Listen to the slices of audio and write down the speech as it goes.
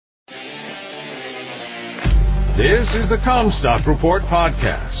This is the Comstock Report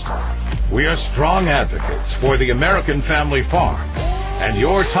podcast. We are strong advocates for the American family farm and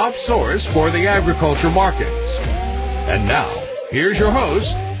your top source for the agriculture markets. And now, here's your host,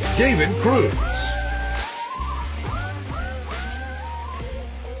 David Cruz.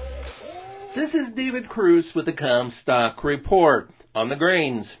 This is David Cruz with the Comstock Report on the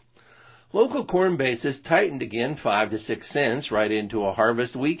grains. Local corn basis tightened again 5 to 6 cents right into a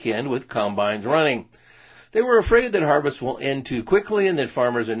harvest weekend with combines running. They were afraid that harvest will end too quickly and that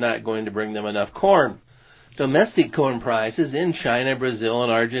farmers are not going to bring them enough corn. Domestic corn prices in China, Brazil,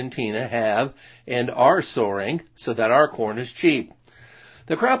 and Argentina have and are soaring so that our corn is cheap.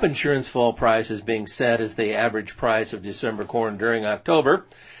 The crop insurance fall price is being set as the average price of December corn during October.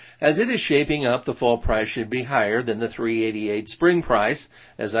 As it is shaping up, the fall price should be higher than the $3.88 spring price,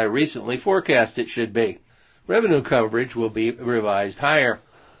 as I recently forecast it should be. Revenue coverage will be revised higher.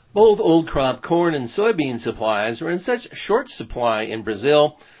 Both old crop corn and soybean supplies are in such short supply in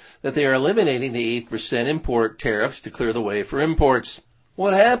Brazil that they are eliminating the 8% import tariffs to clear the way for imports.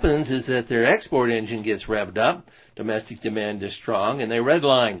 What happens is that their export engine gets revved up, domestic demand is strong, and they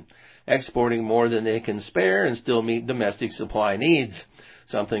redline, exporting more than they can spare and still meet domestic supply needs.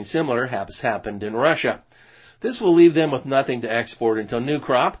 Something similar has happened in Russia. This will leave them with nothing to export until new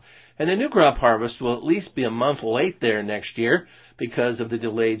crop, and the new crop harvest will at least be a month late there next year because of the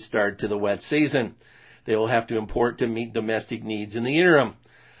delayed start to the wet season. They will have to import to meet domestic needs in the interim.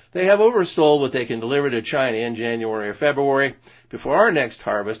 They have oversold what they can deliver to China in January or February. Before our next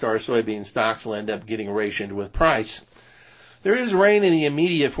harvest, our soybean stocks will end up getting rationed with price. There is rain in the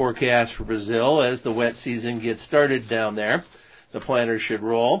immediate forecast for Brazil as the wet season gets started down there. The planters should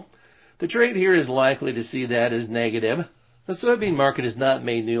roll. The trade here is likely to see that as negative. The soybean market has not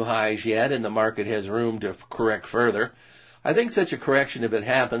made new highs yet, and the market has room to correct further. I think such a correction, if it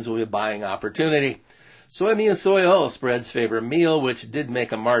happens, will be a buying opportunity. Soybean and soy oil spreads favor meal, which did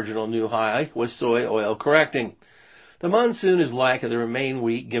make a marginal new high, with soy oil correcting. The monsoon is likely to remain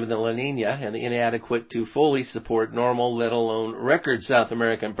weak given the La Nina and the inadequate to fully support normal, let alone record South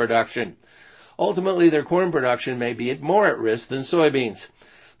American production. Ultimately, their corn production may be more at risk than soybeans.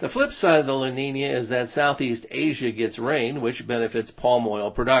 The flip side of the La Nina is that Southeast Asia gets rain, which benefits palm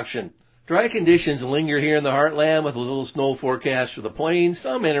oil production. Dry conditions linger here in the heartland with a little snow forecast for the plains,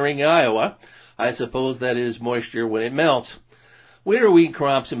 some entering Iowa. I suppose that is moisture when it melts. Winter wheat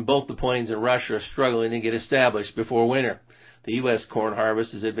crops in both the plains and Russia are struggling to get established before winter. The U.S. corn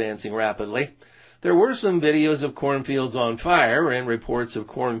harvest is advancing rapidly. There were some videos of cornfields on fire and reports of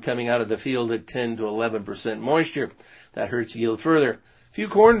corn coming out of the field at 10 to 11% moisture. That hurts yield further. Few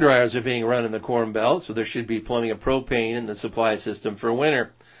corn dryers are being run in the Corn Belt, so there should be plenty of propane in the supply system for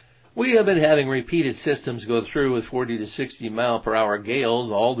winter. We have been having repeated systems go through with 40 to 60 mile per hour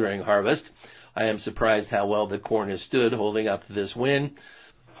gales all during harvest. I am surprised how well the corn has stood holding up to this wind.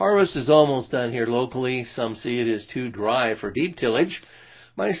 Harvest is almost done here locally. Some see it as too dry for deep tillage.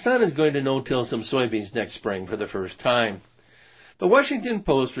 My son is going to no-till some soybeans next spring for the first time. The Washington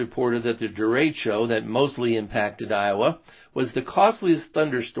Post reported that the derecho that mostly impacted Iowa was the costliest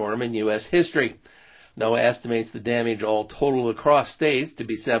thunderstorm in U.S. history. NOAA estimates the damage all total across states to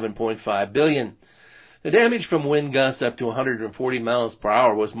be $7.5 billion. The damage from wind gusts up to 140 miles per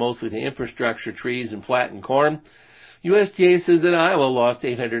hour was mostly to infrastructure, trees, and flattened corn. USDA says that Iowa lost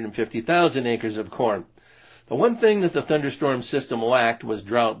 850,000 acres of corn. The one thing that the thunderstorm system lacked was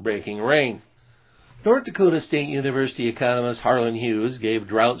drought-breaking rain. North Dakota State University economist Harlan Hughes gave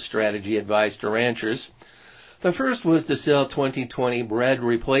drought strategy advice to ranchers. The first was to sell 2020 bred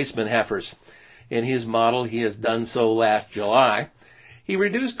replacement heifers. In his model, he has done so last July. He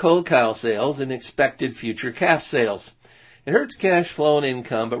reduced culled cow sales and expected future calf sales. It hurts cash flow and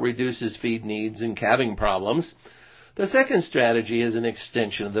income, but reduces feed needs and calving problems. The second strategy is an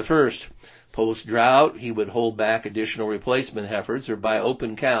extension of the first. Post-drought, he would hold back additional replacement heifers or buy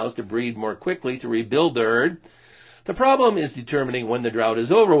open cows to breed more quickly to rebuild the herd. The problem is determining when the drought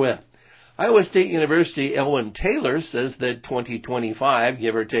is over with. Iowa State University Elwyn Taylor says that 2025,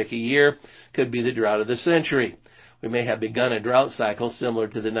 give or take a year, could be the drought of the century. We may have begun a drought cycle similar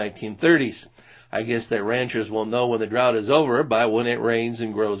to the 1930s. I guess that ranchers will know when the drought is over by when it rains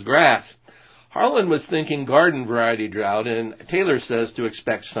and grows grass. Harlan was thinking garden variety drought, and Taylor says to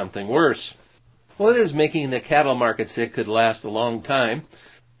expect something worse. What is making the cattle market sick could last a long time.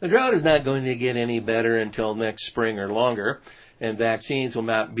 The drought is not going to get any better until next spring or longer, and vaccines will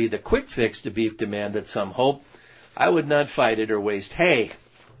not be the quick fix to beef demand that some hope. I would not fight it or waste hay.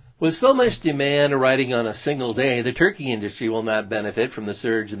 With so much demand riding on a single day, the turkey industry will not benefit from the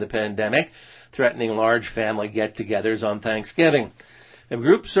surge in the pandemic, threatening large family get-togethers on Thanksgiving. If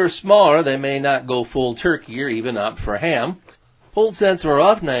groups are smaller, they may not go full turkey or even opt for ham. Hold cents were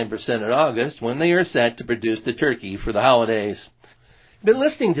off 9% in August when they are set to produce the turkey for the holidays. Been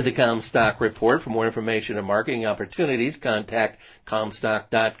listening to the Comstock Report. For more information and marketing opportunities, contact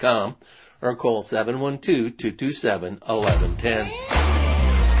Comstock.com or call 712-227-1110.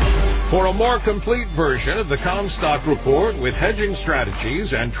 For a more complete version of the Comstock Report with hedging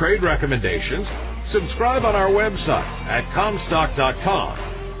strategies and trade recommendations, subscribe on our website at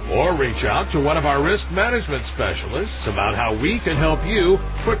Comstock.com or reach out to one of our risk management specialists about how we can help you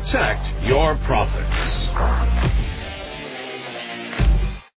protect your profits.